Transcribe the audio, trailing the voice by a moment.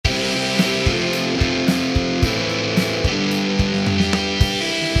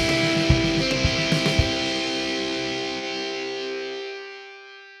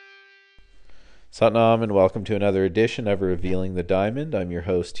Satnam, and welcome to another edition of Revealing the Diamond. I'm your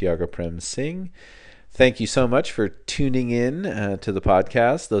host, Tiago Prem Singh. Thank you so much for tuning in to the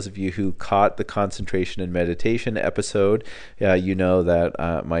podcast. Those of you who caught the concentration and meditation episode, you know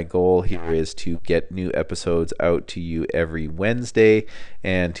that my goal here is to get new episodes out to you every Wednesday,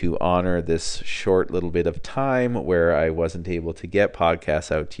 and to honor this short little bit of time where I wasn't able to get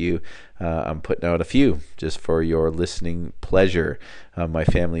podcasts out to you. I'm putting out a few just for your listening pleasure. My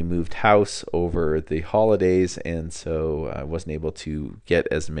family moved house over the holidays, and so I wasn't able to get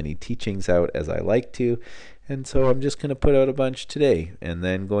as many teachings out as I like to. And so I'm just going to put out a bunch today. And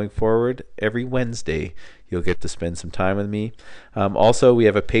then going forward, every Wednesday, you'll get to spend some time with me. Also, we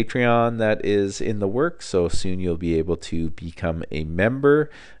have a Patreon that is in the works, so soon you'll be able to become a member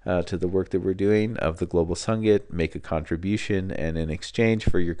to the work that we're doing of the Global Sangat, make a contribution, and in exchange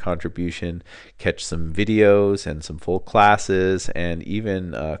for your contribution, catch some videos and some full classes, and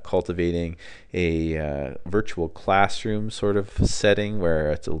even cultivating a virtual classroom sort of setting where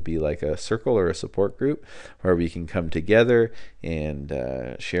it'll be like a circle or a support group where we can come together and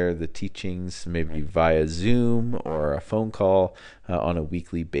share the teachings, maybe via Zoom or a phone call on a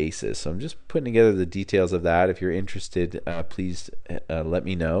weekly basis. So I'm just putting together the details of that. If you're interested, please let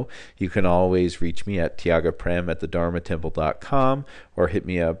me know. You can always reach me at tiagaprem@thedharmatemple.com, or hit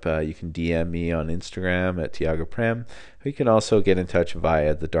me up. You can DM me on Instagram at tiagaprem. You can also get in touch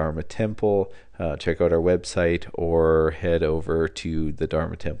via the Dharma Temple. Check out our website or head over to the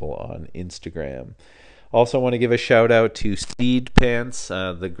Dharma Temple on Instagram. Also, I want to give a shout out to Seed Pants,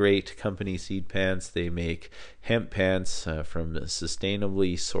 the great company Seed Pants. They make hemp pants from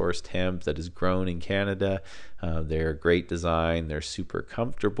sustainably sourced hemp that is grown in Canada. They're great design. They're super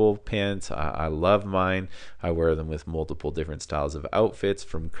comfortable pants. I love mine. I wear them with multiple different styles of outfits,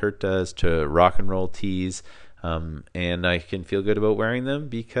 from kurtas to rock and roll tees. And I can feel good about wearing them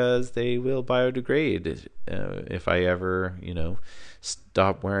because they will biodegrade if I ever,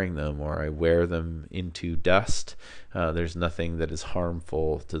 stop wearing them or I wear them into dust. There's nothing that is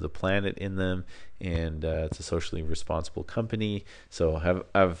harmful to the planet in them, and it's a socially responsible company. So I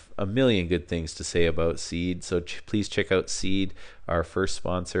have a million good things to say about Seed. So please check out Seed, our first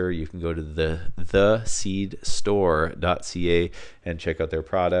sponsor. You can go to theseedstore.ca and check out their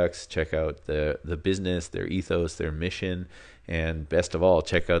products, check out the business, their ethos, their mission, and best of all,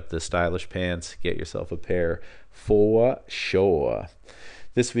 check out the stylish pants. Get yourself a pair for sure.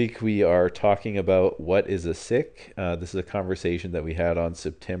 This week we are talking about what is a Sikh. This is a conversation that we had on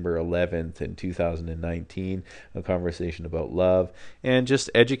September 11th in 2019, a conversation about love and just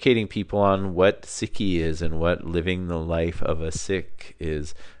educating people on what Sikhi is and what living the life of a Sikh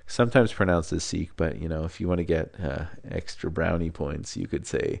is. Sometimes pronounced as Sikh, but if you want to get extra brownie points, you could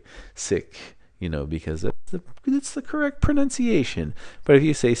say Sikh. Because it's the correct pronunciation. But if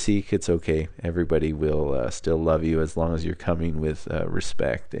you say Sikh, it's okay. Everybody will still love you as long as you're coming with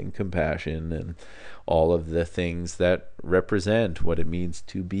respect and compassion and all of the things that represent what it means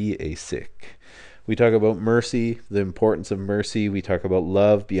to be a Sikh. We talk about mercy, the importance of mercy. We talk about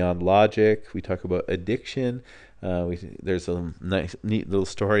love beyond logic. We talk about addiction. There's a neat little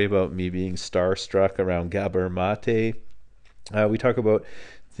story about me being starstruck around Gabbar Mate. We talk about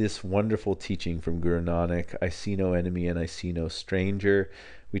this wonderful teaching from Guru Nanak, I see no enemy and I see no stranger.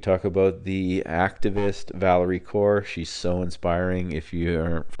 We talk about the activist Valerie Kaur. She's so inspiring. If you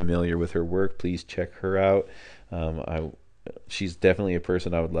aren't familiar with her work, please check her out. She's definitely a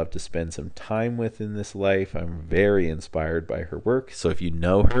person I would love to spend some time with in this life. I'm very inspired by her work. So if you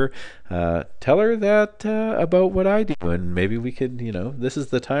know her, tell her that about what I do, and maybe we could, this is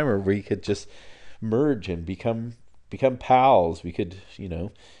the time where we could just merge and become pals. We could,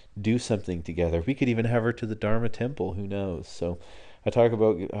 do something together. We could even have her to the Dharma Temple. Who knows? So I talk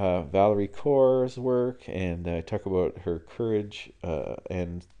about Valerie Kaur's work, and I talk about her courage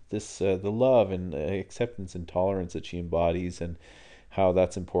and this the love and acceptance and tolerance that she embodies, and how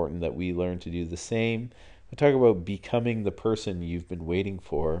that's important that we learn to do the same. I talk about becoming the person you've been waiting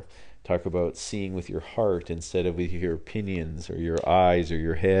for. Talk about seeing with your heart instead of with your opinions or your eyes or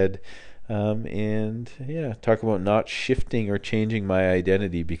your head. Talk about not shifting or changing my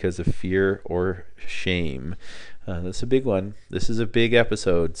identity because of fear or shame. That's a big one. This is a big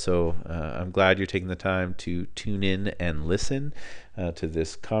episode, so I'm glad you're taking the time to tune in and listen to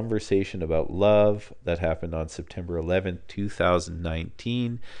this conversation about love that happened on September 11th,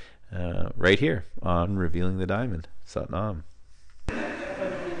 2019, right here on Revealing the Diamond. Satnam.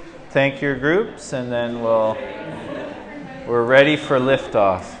 Thank your groups, and then we're ready for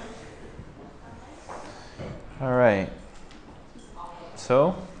liftoff. All right.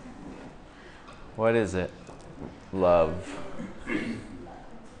 So, what is it? Love.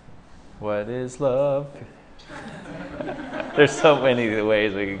 What is love? There's so many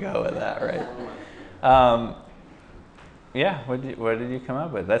ways we could go with that, right? Yeah, what did you come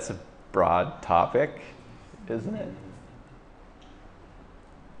up with? That's a broad topic, isn't it?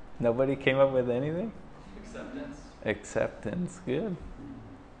 Nobody came up with anything? Acceptance. Acceptance, good.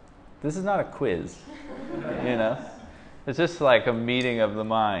 This is not a quiz, you know? It's just like a meeting of the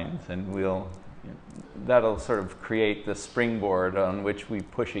minds, and that'll sort of create the springboard on which we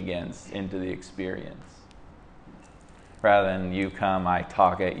push against into the experience. Rather than you come, I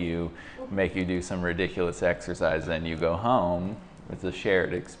talk at you, make you do some ridiculous exercise, then you go home. It's a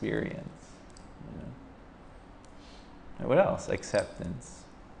shared experience. You know? What else? Acceptance.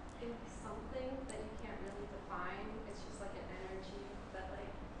 It's something that you can't really define. It's just like an energy that like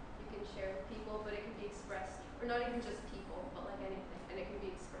you can share with people, but it can be expressed, or not even just people, but like anything, and it can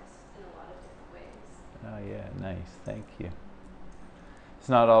be expressed in a lot of different ways. Oh yeah, nice. Thank you. It's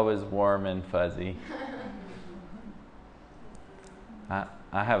not always warm and fuzzy.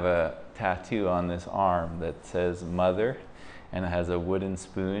 I have a tattoo on this arm that says mother, and it has a wooden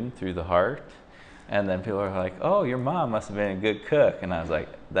spoon through the heart. And then people are like, oh, your mom must have been a good cook. And I was like,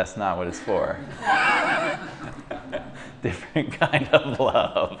 that's not what it's for. Different kind of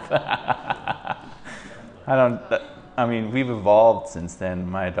love. I mean, we've evolved since then.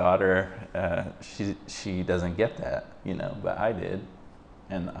 My daughter, she doesn't get that, you know, but I did.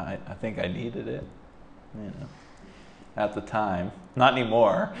 And I think I needed it, you know, at the time. Not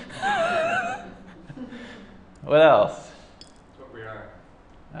anymore. What else? That's what we are.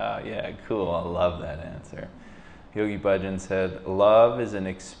 Oh yeah, cool. I love that answer. Yogi Bhajan said, love is an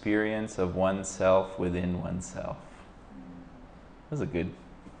experience of oneself within oneself. That was a good.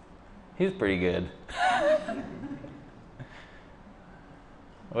 He was pretty good.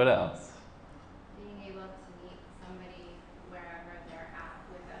 What else? Being able to meet somebody wherever they're at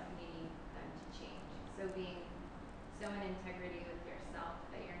without needing them to change. So being so in integrity with yourself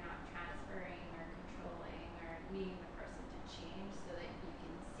that you're not transferring or controlling or needing the person to change, so that you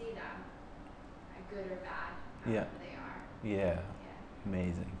can see them, good or bad, Yeah. however they are. Yeah. Yeah.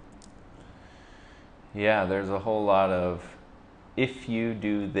 Amazing. Yeah, there's a whole lot of, if you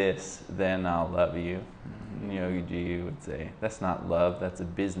do this, then I'll love you. Yogi Ji would say, that's not love, that's a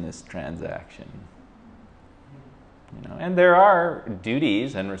business transaction. You know, and there are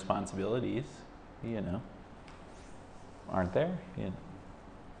duties and responsibilities, you know, aren't there? You know.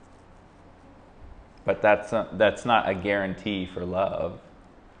 But that's not a guarantee for love.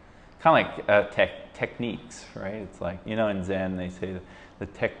 Kind of like techniques, right? It's like, you know, in Zen they say that the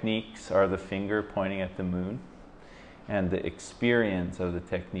techniques are the finger pointing at the moon, and the experience of the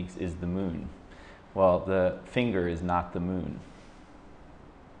techniques is the moon. Well, the finger is not the moon.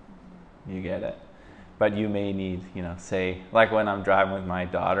 You get it? But you may need, you know, say, like when I'm driving with my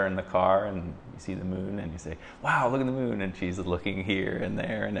daughter in the car and you see the moon and you say, wow, look at the moon. And she's looking here and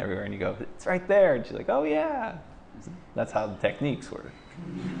there and everywhere. And you go, it's right there. And she's like, oh yeah. That's how the techniques work.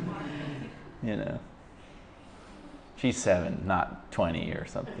 You know. She's 7, not 20 or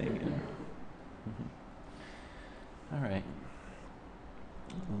something. You know. Mm-hmm. All right.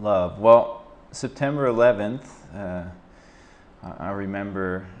 Love. Well, September 11th, I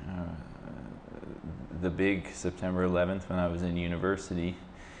remember the big September 11th when I was in university.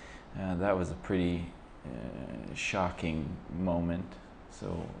 That was a pretty shocking moment,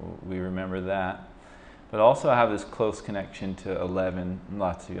 so we remember that. But also I have this close connection to 11.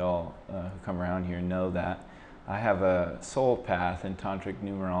 Lots of y'all who come around here know that. I have a soul path in Tantric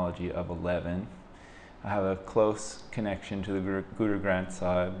numerology of 11. I have a close connection to the Guru Granth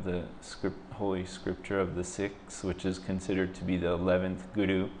Sahib, the holy scripture of the Sikhs, which is considered to be the 11th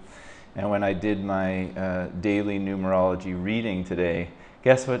Guru. And when I did my daily numerology reading today,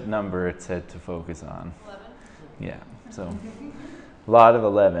 guess what number it said to focus on? 11. Yeah, so a lot of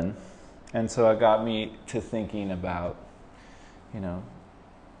 11. And so it got me to thinking about, you know,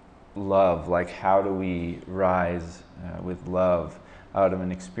 love, like how do we rise with love out of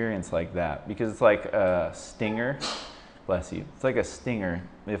an experience like that? Because it's like a stinger, bless you, it's like a stinger.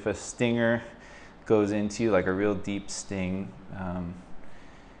 If a stinger goes into you, like a real deep sting,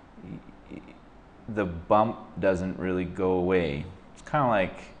 the bump doesn't really go away. It's kind of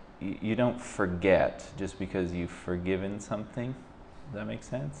like you don't forget just because you've forgiven something. Does that make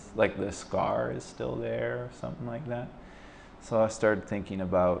sense? Like the scar is still there or something like that. So I started thinking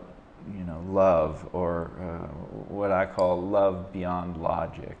about, you know, love, or what I call love beyond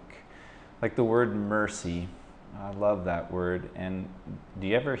logic. Like the word mercy, I love that word. And do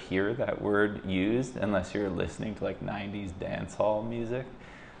you ever hear that word used unless you're listening to like 90s dance hall music?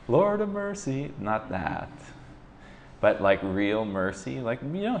 Lord of mercy, not that. But like real mercy, like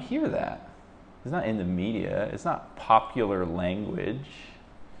you don't hear that. It's not in the media. It's not popular language,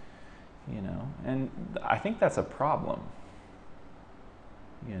 you know. And I think that's a problem,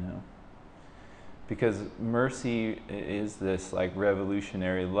 you know. Because mercy is this like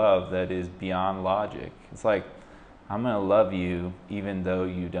revolutionary love that is beyond logic. It's like, I'm going to love you even though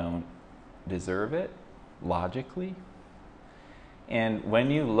you don't deserve it, logically. And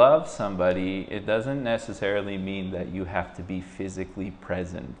when you love somebody, it doesn't necessarily mean that you have to be physically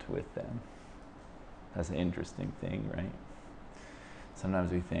present with them. That's an interesting thing, right?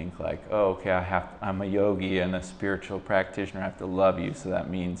 Sometimes we think like, oh, okay, I'm a yogi and a spiritual practitioner, I have to love you, so that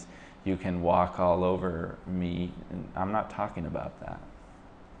means you can walk all over me. And I'm not talking about that.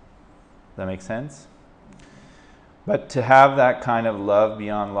 Does that make sense? But to have that kind of love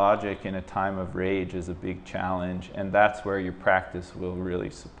beyond logic in a time of rage is a big challenge, and that's where your practice will really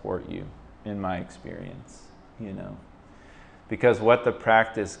support you, in my experience, you know. Because what the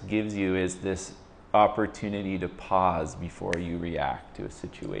practice gives you is this opportunity to pause before you react to a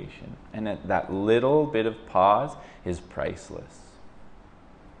situation. And that little bit of pause is priceless.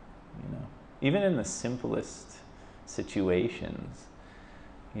 You know, even in the simplest situations,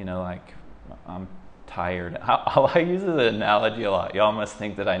 you know, like I'm tired. I use the analogy a lot. Y'all must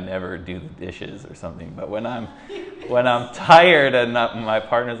think that I never do the dishes or something. But when I'm tired and my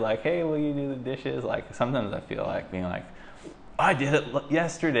partner's like, "Hey, will you do the dishes?" Like sometimes I feel like being like, "I did it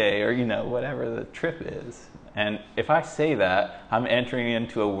yesterday," or you know, whatever the trip is. And if I say that, I'm entering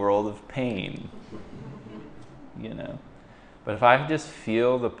into a world of pain. You know. But if I just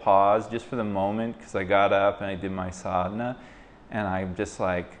feel the pause just for the moment, because I got up and I did my sadhana, and I'm just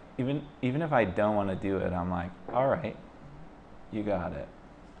like, even if I don't want to do it, I'm like, all right, you got it.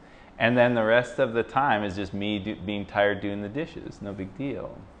 And then the rest of the time is just me being tired doing the dishes, no big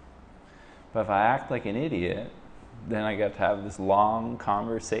deal. But if I act like an idiot, then I got to have this long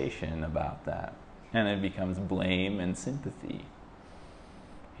conversation about that. And it becomes blame and sympathy.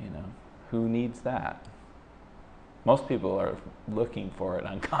 You know, who needs that? Most people are looking for it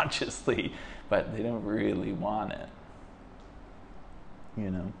unconsciously, but they don't really want it, you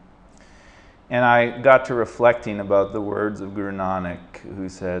know. And I got to reflecting about the words of Guru Nanak, who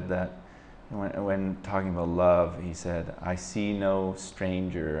said that when talking about love, he said, "I see no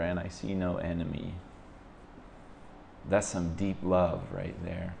stranger and I see no enemy." That's some deep love right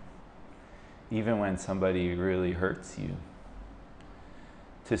there. Even when somebody really hurts you,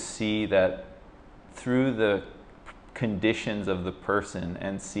 to see that through the conditions of the person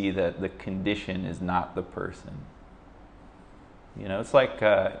and see that the condition is not the person. You know, it's like,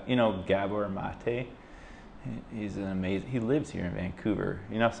 you know, Gabor Mate. He's an amazing, he lives here in Vancouver.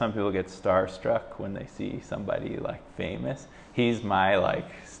 You know, some people get starstruck when they see somebody like famous. He's my like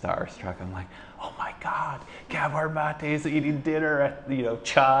starstruck. I'm like, oh my God, Gabor Mate is eating dinner at, you know,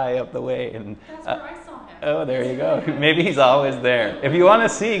 chai up the way. And that's where I saw him. Oh, there you go. Maybe he's always there. If you want to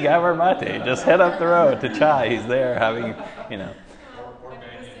see Gabor Mate, just head up the road to chai. He's there having, you know.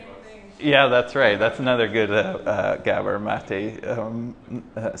 Yeah, that's right. That's another good Gabor Mate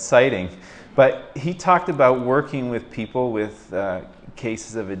sighting. But he talked about working with people with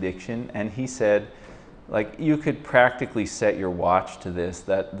cases of addiction, and he said, like, you could practically set your watch to this,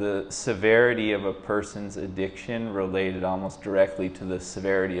 that the severity of a person's addiction related almost directly to the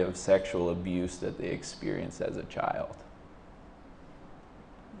severity of sexual abuse that they experienced as a child.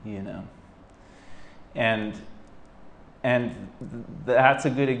 You know. And that's a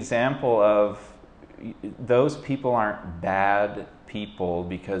good example of those people aren't bad people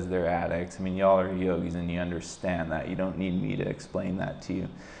because they're addicts. I mean, y'all are yogis and you understand that. You don't need me to explain that to you.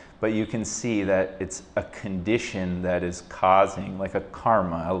 But you can see that it's a condition that is causing, like a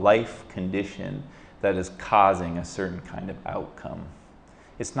karma, a life condition that is causing a certain kind of outcome.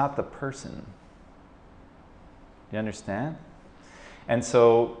 It's not the person. You understand? And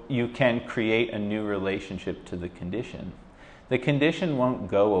so you can create a new relationship to the condition. The condition won't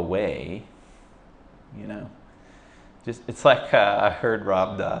go away, you know. Just, it's like I heard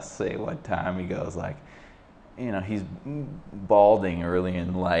Rob Das say one time, he goes like, you know, he's balding early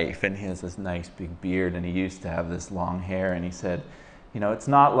in life and he has this nice big beard and he used to have this long hair, and he said, you know, it's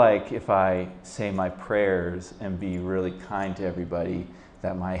not like if I say my prayers and be really kind to everybody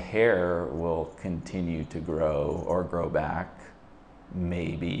that my hair will continue to grow or grow back.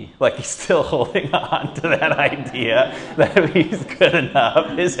 Maybe. Like he's still holding on to that idea that if he's good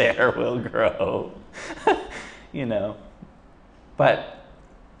enough, his hair will grow. You know. But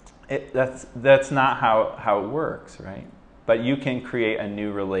that's not how it works, right? But you can create a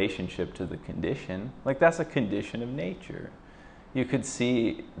new relationship to the condition. Like that's a condition of nature. You could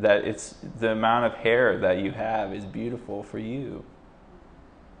see that it's the amount of hair that you have is beautiful for you.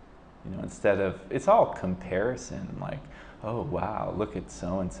 You know, instead of, it's all comparison, like, oh wow, look at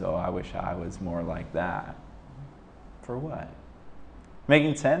so-and-so, I wish I was more like that. For what?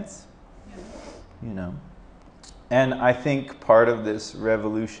 Making sense? You know. And I think part of this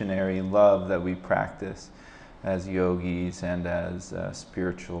revolutionary love that we practice as yogis and as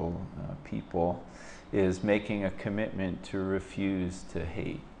spiritual people is making a commitment to refuse to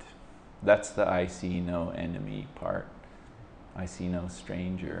hate. That's the I see no enemy part. I see no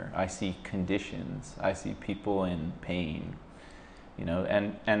stranger. I see conditions. I see people in pain. You know,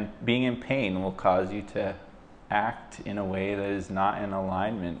 and being in pain will cause you to act in a way that is not in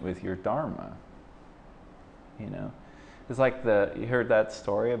alignment with your dharma. You know, it's like you heard that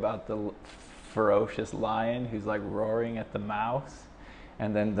story about the ferocious lion who's like roaring at the mouse,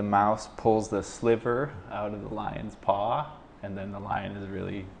 and then the mouse pulls the sliver out of the lion's paw, and then the lion is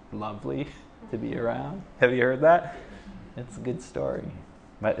really lovely to be around. Have you heard that? It's a good story,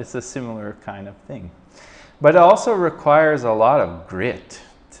 but it's a similar kind of thing. But it also requires a lot of grit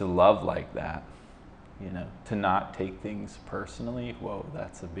to love like that, you know, to not take things personally. Whoa,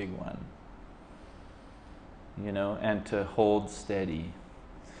 that's a big one. You know, and to hold steady.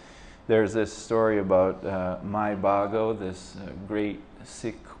 There's this story about Mai Bhago, this great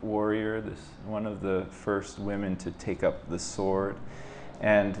Sikh warrior, one of the first women to take up the sword,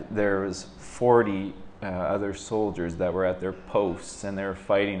 and there was 40 other soldiers that were at their posts, and they were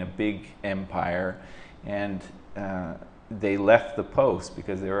fighting a big empire, and they left the post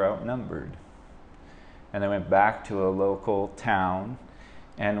because they were outnumbered, and they went back to a local town.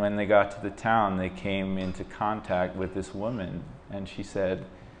 And when they got to the town, they came into contact with this woman, and she said,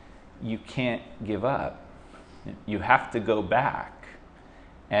 "You can't give up. You have to go back,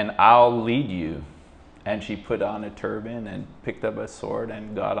 and I'll lead you." And she put on a turban and picked up a sword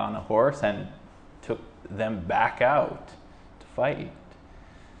and got on a horse and took them back out to fight.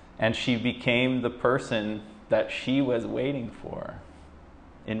 And she became the person that she was waiting for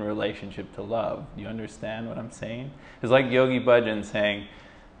in relationship to love. Do you understand what I'm saying? It's like Yogi Bhajan saying,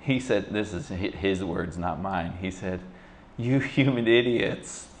 he said, this is his words, not mine. He said, "You human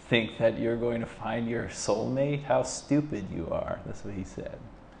idiots think that you're going to find your soulmate? How stupid you are." That's what he said.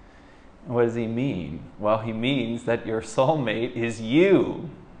 And what does he mean? Well, he means that your soulmate is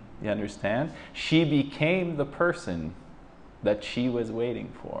you. You understand? She became the person that she was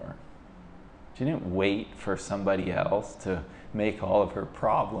waiting for. She didn't wait for somebody else to make all of her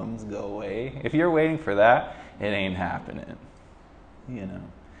problems go away. If you're waiting for that, it ain't happening. You know,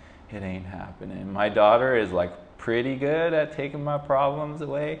 it ain't happening. My daughter is like pretty good at taking my problems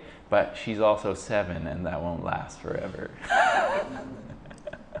away, but she's also 7, and that won't last forever.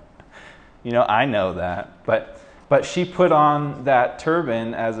 You know, I know that, but she put on that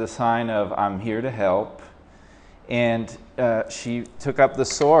turban as a sign of, I'm here to help, and she took up the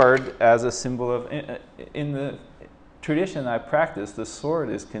sword as a symbol of, in the tradition I practice, the sword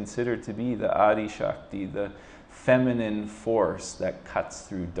is considered to be the Adi Shakti, the feminine force that cuts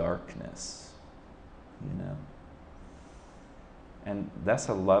through darkness, you know. And that's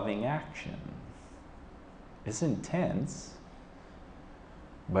a loving action. It's intense,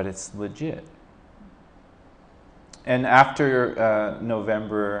 but it's legit. And after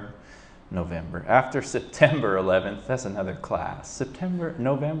after September 11th, that's another class.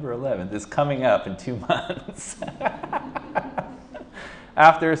 November 11th is coming up in 2 months.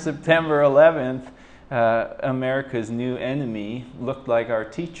 After September 11th, America's new enemy looked like our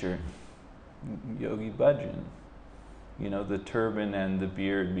teacher, Yogi Bhajan. You know, the turban and the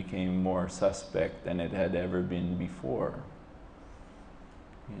beard became more suspect than it had ever been before.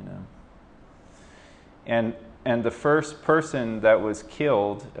 You know, and the first person that was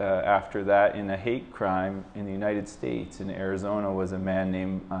killed after that in a hate crime in the United States, in Arizona, was a man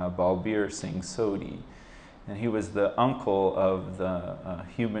named Balbir Singh Sodhi. And he was the uncle of the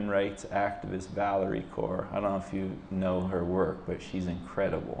human rights activist Valerie Kaur. I don't know if you know her work, but she's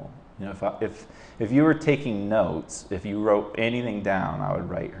incredible. You know, if you were taking notes, if you wrote anything down, I would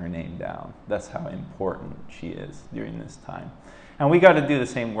write her name down. That's how important she is during this time. And we got to do the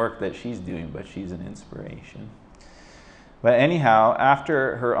same work that she's doing, but she's an inspiration. But anyhow,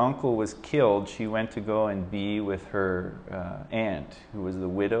 after her uncle was killed, she went to go and be with her aunt, who was the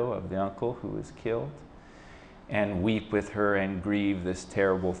widow of the uncle who was killed, and weep with her and grieve this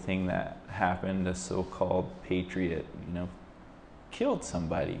terrible thing that happened. A so-called patriot, you know, killed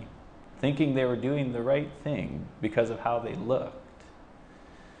somebody, thinking they were doing the right thing because of how they looked,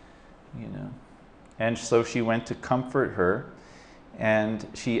 you know. And so she went to comfort her, And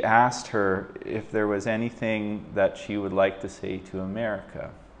she asked her if there was anything that she would like to say to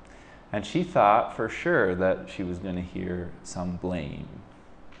America. And she thought for sure that she was going to hear some blame.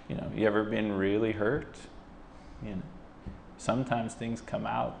 You know, you ever been really hurt? You know, sometimes things come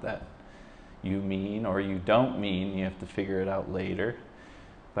out that you mean or you don't mean. You have to figure it out later.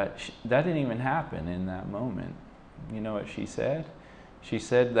 But that didn't even happen in that moment. You know what she said? She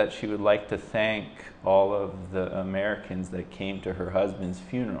said that she would like to thank all of the Americans that came to her husband's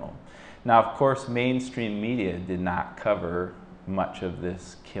funeral. Now, of course, mainstream media did not cover much of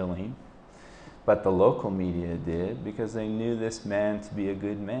this killing, but the local media did because they knew this man to be a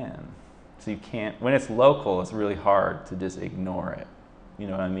good man. So you can't, when it's local, it's really hard to just ignore it. You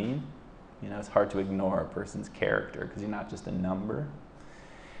know what I mean? You know, it's hard to ignore a person's character because you're not just a number.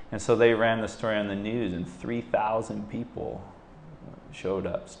 And so they ran the story on the news, and 3,000 people showed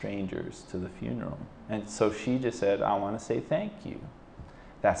up, strangers, to the funeral. And so she just said, I want to say thank you.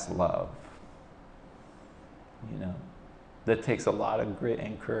 That's love. You know, that takes a lot of grit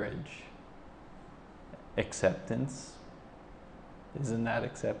and courage. Acceptance. Isn't that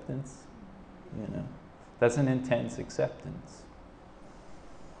acceptance? You know, that's an intense acceptance.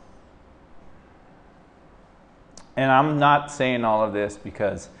 And I'm not saying all of this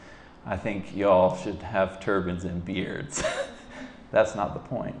because I think y'all should have turbans and beards. That's not the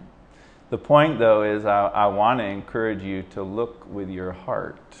point. The point, though, is I want to encourage you to look with your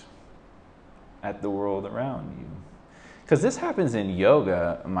heart at the world around you. Because this happens in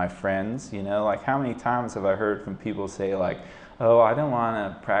yoga, my friends. You know, like how many times have I heard from people say like, oh, I don't want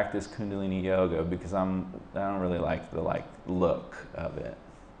to practice Kundalini yoga because I don't really like the look of it.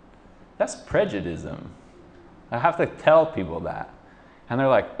 That's prejudice. I have to tell people that. And they're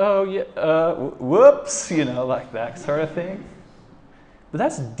like, oh, yeah, whoops, you know, like that sort of thing. But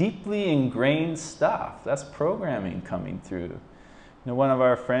that's deeply ingrained stuff. That's programming coming through. You know, one of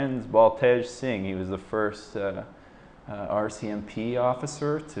our friends, Baltej Singh, he was the first RCMP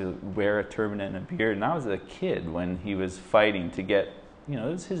officer to wear a turban and a beard. And I was a kid when he was fighting to get, you know,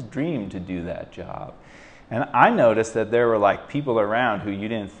 it was his dream to do that job. And I noticed that there were like people around who you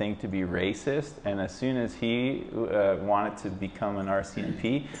didn't think to be racist. And as soon as he wanted to become an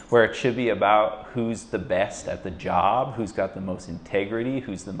RCMP, where it should be about who's the best at the job, who's got the most integrity,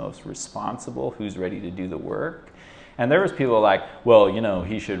 who's the most responsible, who's ready to do the work. And there was people like, well, you know,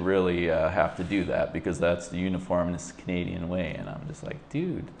 he should really have to do that because that's the uniformist Canadian way. And I'm just like,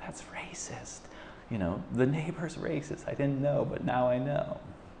 dude, that's racist. You know, the neighbor's racist. I didn't know, but now I know.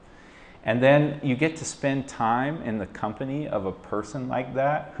 And then you get to spend time in the company of a person like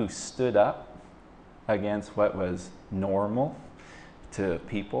that who stood up against what was normal to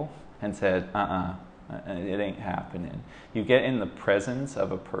people and said, it ain't happening. You get in the presence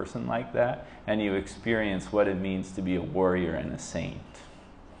of a person like that and you experience what it means to be a warrior and a saint,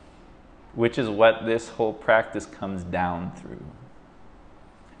 which is what this whole practice comes down through.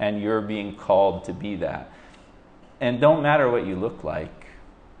 And you're being called to be that. And don't matter what you look like.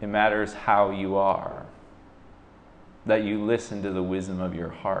 It matters how you are, that you listen to the wisdom of your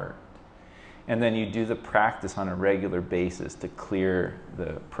heart. And then you do the practice on a regular basis to clear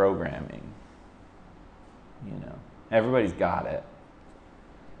the programming. You know, everybody's got it.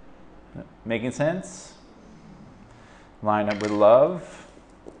 Making sense? Line up with love,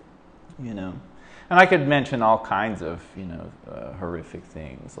 you know. And I could mention all kinds of, you know, horrific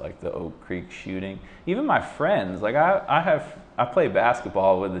things like the Oak Creek shooting. Even my friends, like I play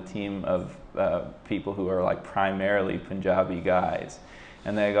basketball with a team of people who are like primarily Punjabi guys,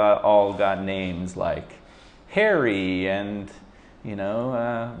 and they all got names like Harry and, you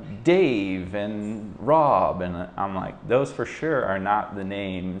know, Dave and Rob, and I'm like, those for sure are not the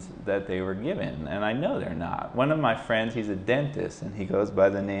names that they were given, and I know they're not. One of my friends, he's a dentist, and he goes by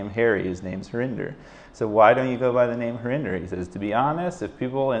the name Harry. His name's Harinder. So why don't you go by the name Harinder? He says, to be honest, if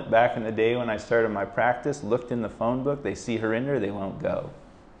people back in the day when I started my practice looked in the phone book, they see Harinder, they won't go.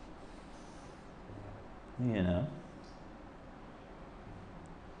 You know?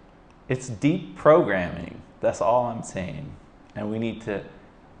 It's deep programming. That's all I'm saying. And we need to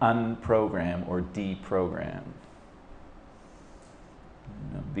unprogram or deprogram.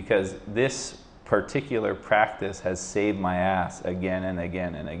 You know, because this particular practice has saved my ass again and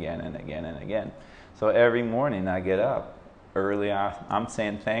again and again and again and again. So every morning I get up early. I'm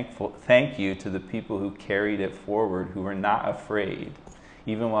saying thank you to the people who carried it forward, who were not afraid,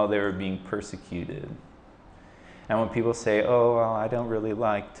 even while they were being persecuted. And when people say, oh, well, I don't really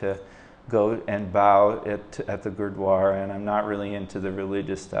like to go and bow at the Gurdwara, and I'm not really into the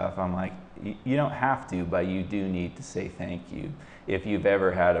religious stuff, I'm like, you don't have to, but you do need to say thank you. if you've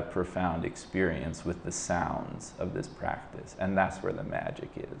ever had a profound experience with the sounds of this practice. And that's where the magic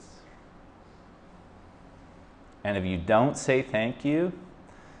is. And if you don't say thank you,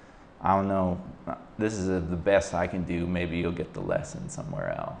 I don't know, this is the best I can do. Maybe you'll get the lesson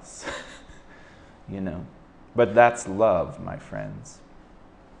somewhere else. You know. But that's love, my friends.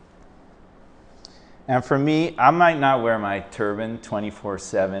 And for me, I might not wear my turban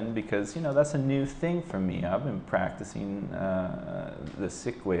 24/7 because, you know, that's a new thing for me. I've been practicing the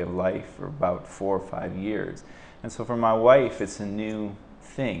Sikh way of life for about 4 or 5 years. And so for my wife, it's a new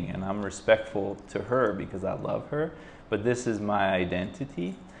thing, and I'm respectful to her because I love her. But this is my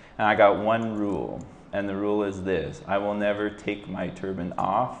identity, and I got one rule, and the rule is this: I will never take my turban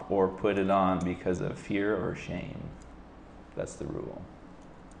off or put it on because of fear or shame. That's the rule.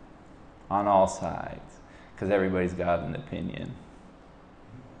 On all sides, because everybody's got an opinion.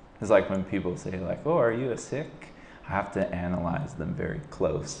 It's like when people say, like, oh, are you a Sikh? I have to analyze them very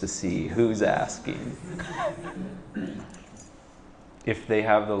close to see who's asking. If they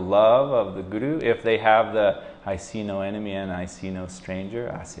have the love of the Guru, if they have the I see no enemy and I see no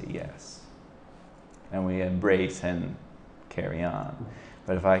stranger, I say yes. And we embrace and carry on.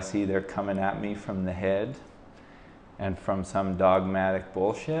 But if I see they're coming at me from the head and from some dogmatic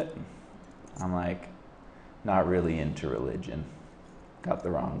bullshit, I'm like, not really into religion. Got the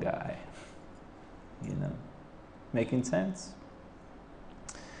wrong guy. You know? Making sense?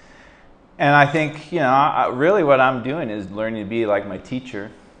 And I think, you know, really what I'm doing is learning to be like my teacher.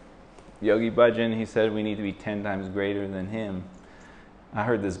 Yogi Bhajan, he said we need to be 10 times greater than him. I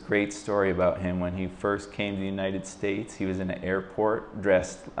heard this great story about him when he first came to the United States. He was in an airport,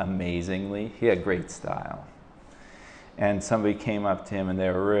 dressed amazingly. He had great style. And somebody came up to him and they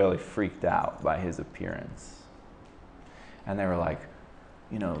were really freaked out by his appearance. And they were like,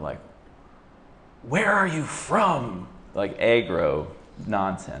 you know, like, where are you from? Like aggro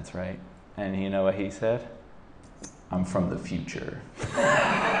nonsense, right? And you know what he said? I'm from the future.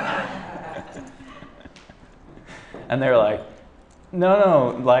 And they're like,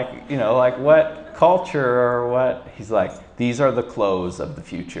 no, like, you know, like what culture or what? He's like, these are the clothes of the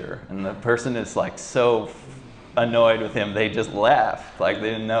future. And the person is like so annoyed with him, they just left. Like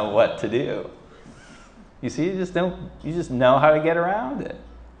they didn't know what to do. You see, you just know how to get around it.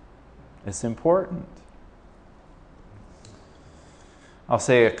 It's important. I'll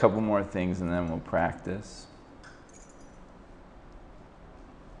say a couple more things and then we'll practice.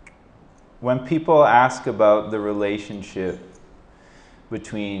 When people ask about the relationship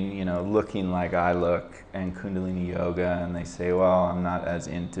between, you know, looking like I look and Kundalini Yoga, and they say, well, I'm not as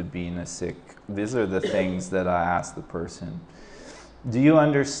into being a Sikh. These are the things that I ask the person. Do you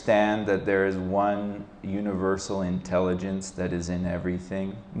understand that there is one universal intelligence that is in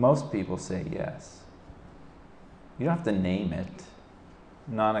everything? Most people say yes. You don't have to name it.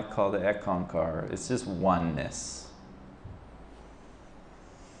 Nanak called it Ekankar. It's just oneness.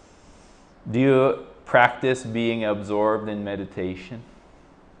 Do you practice being absorbed in meditation?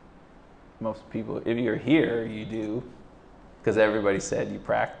 Most people, if you're here, you do. Because everybody said you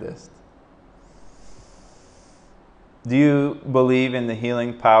practiced. Do you believe in the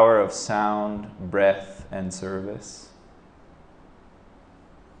healing power of sound, breath, and service?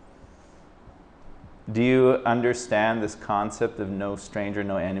 Do you understand this concept of no stranger,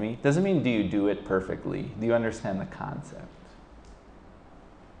 no enemy? Doesn't mean do you do it perfectly. Do you understand the concept?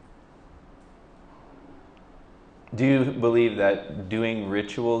 Do you believe that doing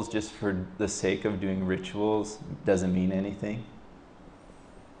rituals just for the sake of doing rituals doesn't mean anything?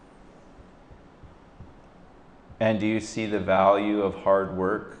 And do you see the value of hard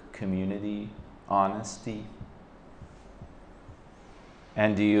work, community, honesty?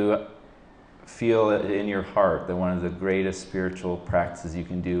 And do you feel in your heart that one of the greatest spiritual practices you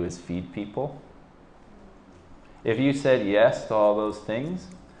can do is feed people? If you said yes to all those things,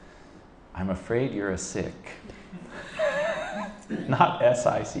 I'm afraid you're a Sikh. Not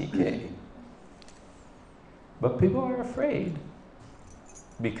S-I-C-K. But people are afraid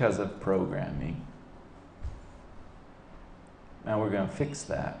because of programming. And we're going to fix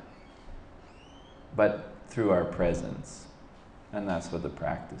that. But through our presence. And that's what the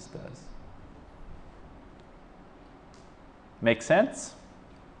practice does. Make sense?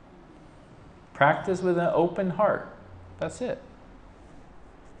 Practice with an open heart. That's it.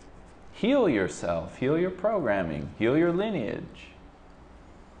 Heal yourself, heal your programming, heal your lineage.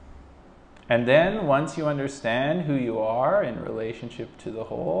 And then once you understand who you are in relationship to the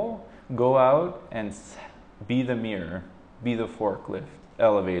whole, go out and be the mirror, be the forklift,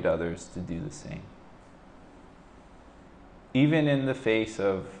 elevate others to do the same. Even in the face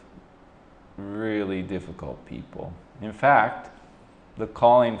of really difficult people. In fact, The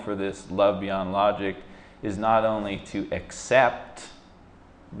calling for this love beyond logic is not only to accept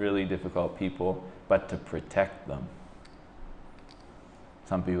really difficult people, but to protect them.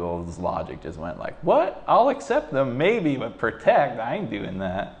 Some people's logic just went like, what? I'll accept them maybe, but protect? I ain't doing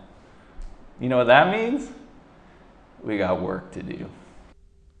that. You know what that means? We got work to do.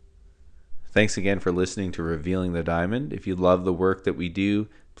 Thanks again for listening to Revealing the Diamond. If you love the work that we do,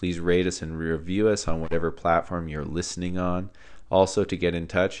 please rate us and review us on whatever platform you're listening on. Also, to get in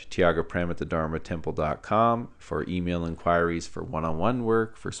touch, tiagaprem@thedharmatemple.com for email inquiries for one-on-one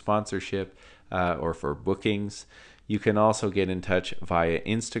work, for sponsorship, or for bookings. You can also get in touch via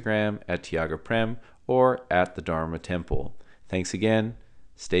Instagram at tiagaprem or at the Dharma Temple. Thanks again.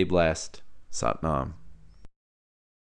 Stay blessed. Satnam.